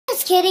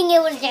kidding,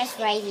 it was just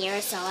right here,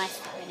 so let's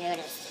do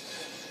this.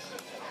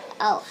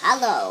 Oh,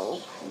 hello,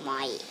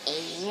 my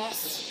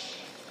anus.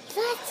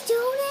 Let's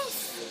do this.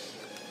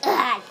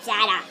 Ta-da.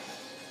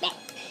 Ta-da.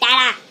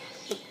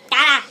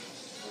 Ta-da.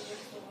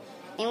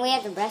 And we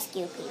have to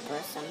rescue people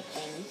or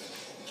something.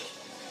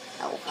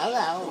 Oh,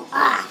 hello.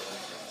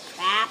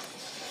 Crap.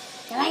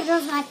 Did I go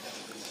like...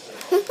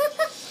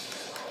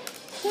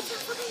 Get the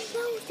fucking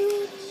nose,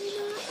 dude.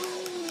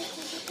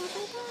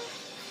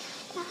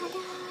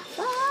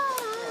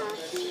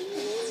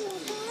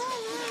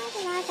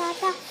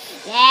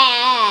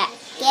 Yeah,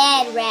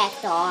 get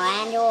wrecked all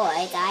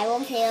androids. I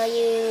will kill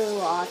you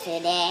all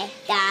today.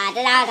 Da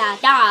da da da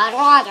da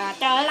da da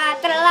da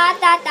da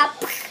da da da.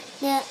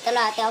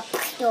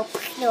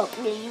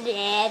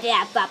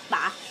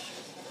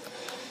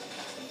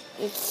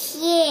 The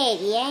kid,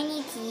 yeah, I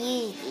need to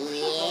use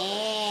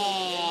yeah.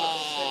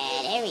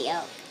 There we go.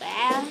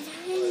 Well,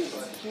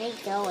 can we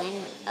go in?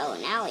 Oh,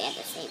 now we have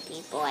to save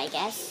people, I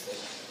guess.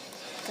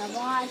 Come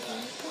on,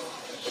 people.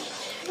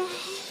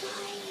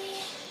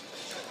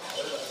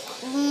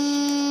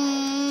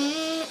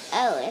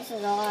 Oh, this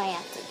is all I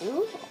have to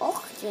do?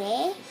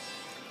 Okay.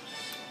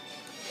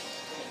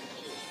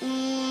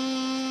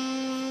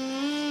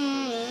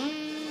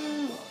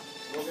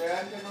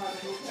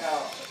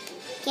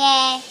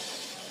 Okay.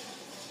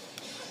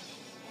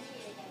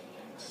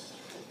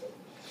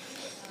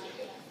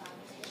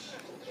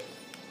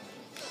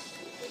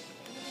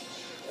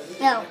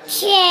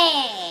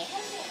 Okay.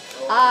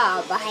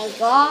 Oh my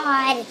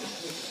God.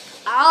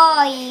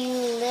 All you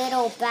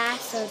little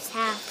bastards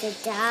have to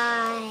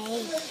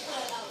die.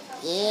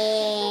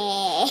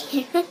 Yeah.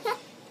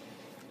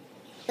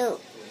 Ooh,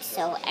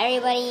 so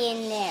everybody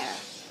in there.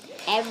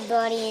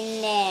 Everybody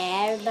in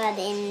there.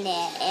 Everybody in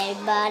there.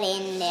 Everybody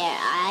in there.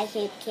 I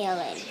keep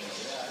killing.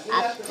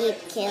 I keep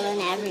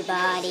killing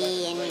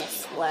everybody in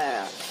this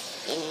world.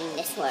 In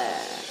this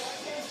world.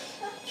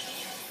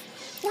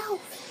 No.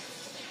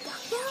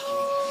 No.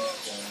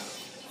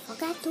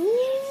 Forgot to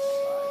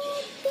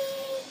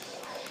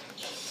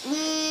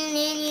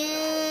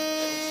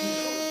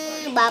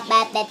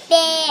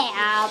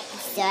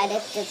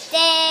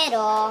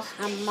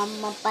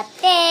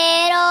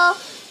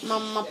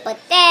Mamma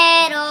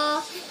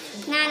patero,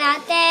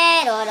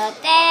 nanatero,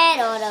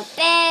 rotero,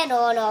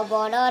 ropero,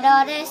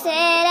 robororo,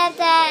 sera,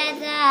 da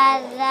da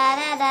da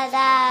da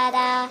da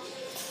da.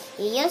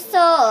 Io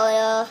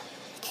sono,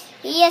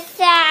 io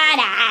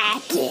sono.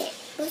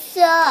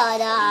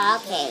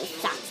 Okay,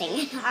 stop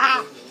singing.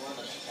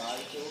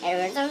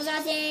 Every time I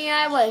start singing,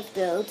 I will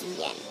go to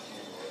the end.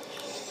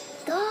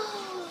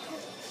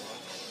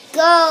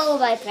 Go,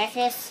 my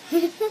precious.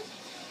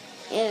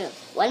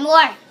 One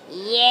more.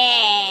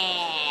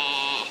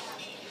 Yeah.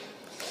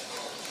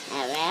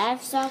 And when I'm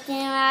talking,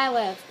 I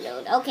will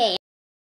explode. Okay.